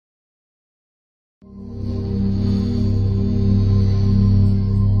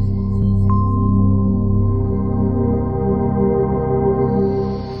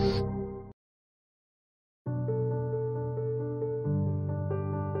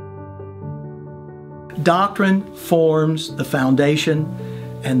Doctrine forms the foundation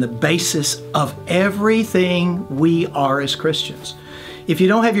and the basis of everything we are as Christians. If you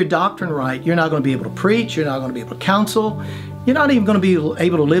don't have your doctrine right, you're not going to be able to preach, you're not going to be able to counsel, you're not even going to be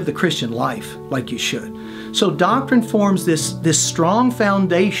able to live the Christian life like you should. So doctrine forms this strong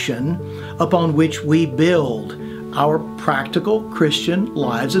foundation upon which we build our practical Christian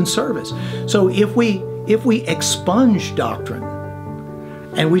lives and service. So if we expunge doctrine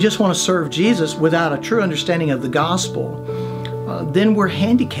and we just want to serve Jesus without a true understanding of the gospel, then we're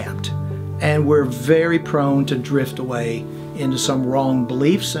handicapped and we're very prone to drift away into some wrong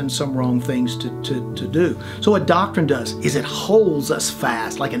beliefs and some wrong things to do. So what doctrine does is it holds us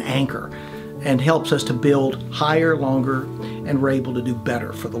fast like an anchor and helps us to build higher, longer, and we're able to do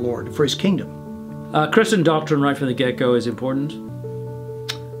better for the Lord, for His kingdom. Christian doctrine right from the get-go is important.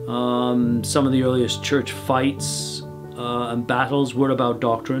 Some of the earliest church fights and battles were about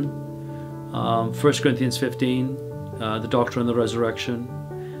doctrine. 1 Corinthians 15, the doctrine of the resurrection.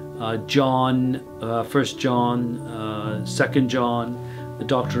 John, 1 John, 2 John, the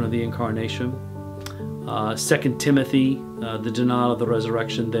doctrine of the incarnation. 2 Timothy, the denial of the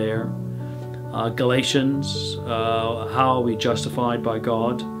resurrection there. Galatians, how are we justified by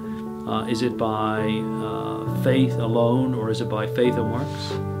God? Is it by faith alone, or is it by faith and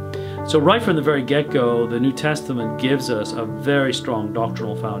works? So right from the very get-go, the New Testament gives us a very strong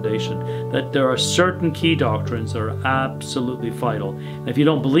doctrinal foundation, that there are certain key doctrines that are absolutely vital. And if you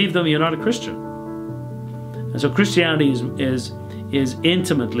don't believe them, you're not a Christian. And so Christianity is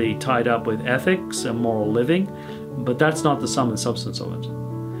intimately tied up with ethics and moral living, but that's not the sum and substance of it.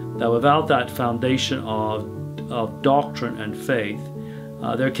 That without that foundation of doctrine and faith,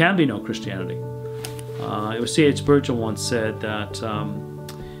 there can be no Christianity. It was C.H. Spurgeon once said that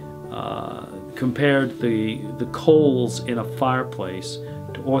compared the coals in a fireplace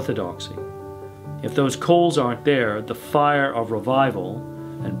to orthodoxy. If those coals aren't there, the fire of revival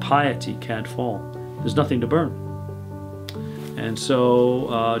and piety can't fall. There's nothing to burn. And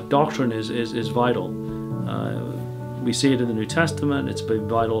so doctrine is vital. We see it in the New Testament. It's been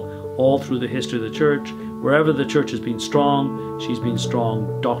vital all through the history of the church. Wherever the church has been strong, she's been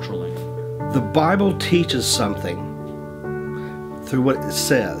strong doctrinally. The Bible teaches something through what it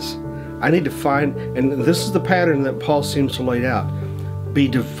says. I need to find, and this is the pattern that Paul seems to lay out, be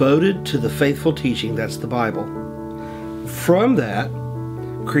devoted to the faithful teaching, that's the Bible. From that,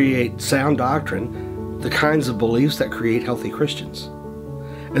 create sound doctrine, the kinds of beliefs that create healthy Christians.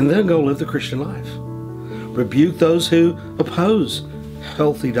 And then go live the Christian life. Rebuke those who oppose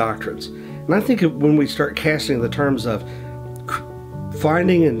healthy doctrines. And I think when we start casting the terms of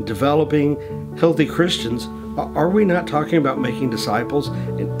finding and developing healthy Christians, are we not talking about making disciples?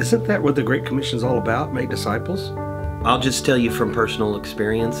 And isn't that what the Great Commission is all about, make disciples? I'll just tell you from personal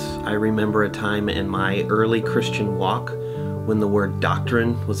experience, I remember a time in my early Christian walk when the word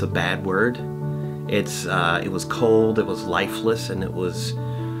doctrine was a bad word. It was cold, it was lifeless, and it was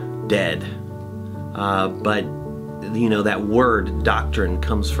dead. But you know, that word doctrine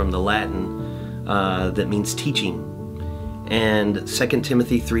comes from the Latin that means teaching. And 2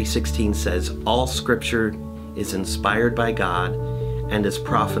 Timothy 3:16 says, all scripture is inspired by God and is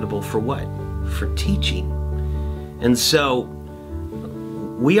profitable for what? For teaching. And so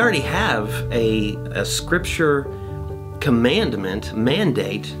we already have a scripture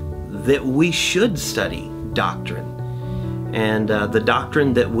mandate that we should study doctrine. And the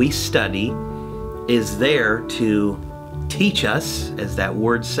doctrine that we study is there to teach us, as that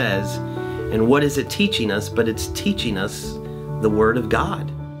word says. And what is it teaching us? But it's teaching us the Word of God.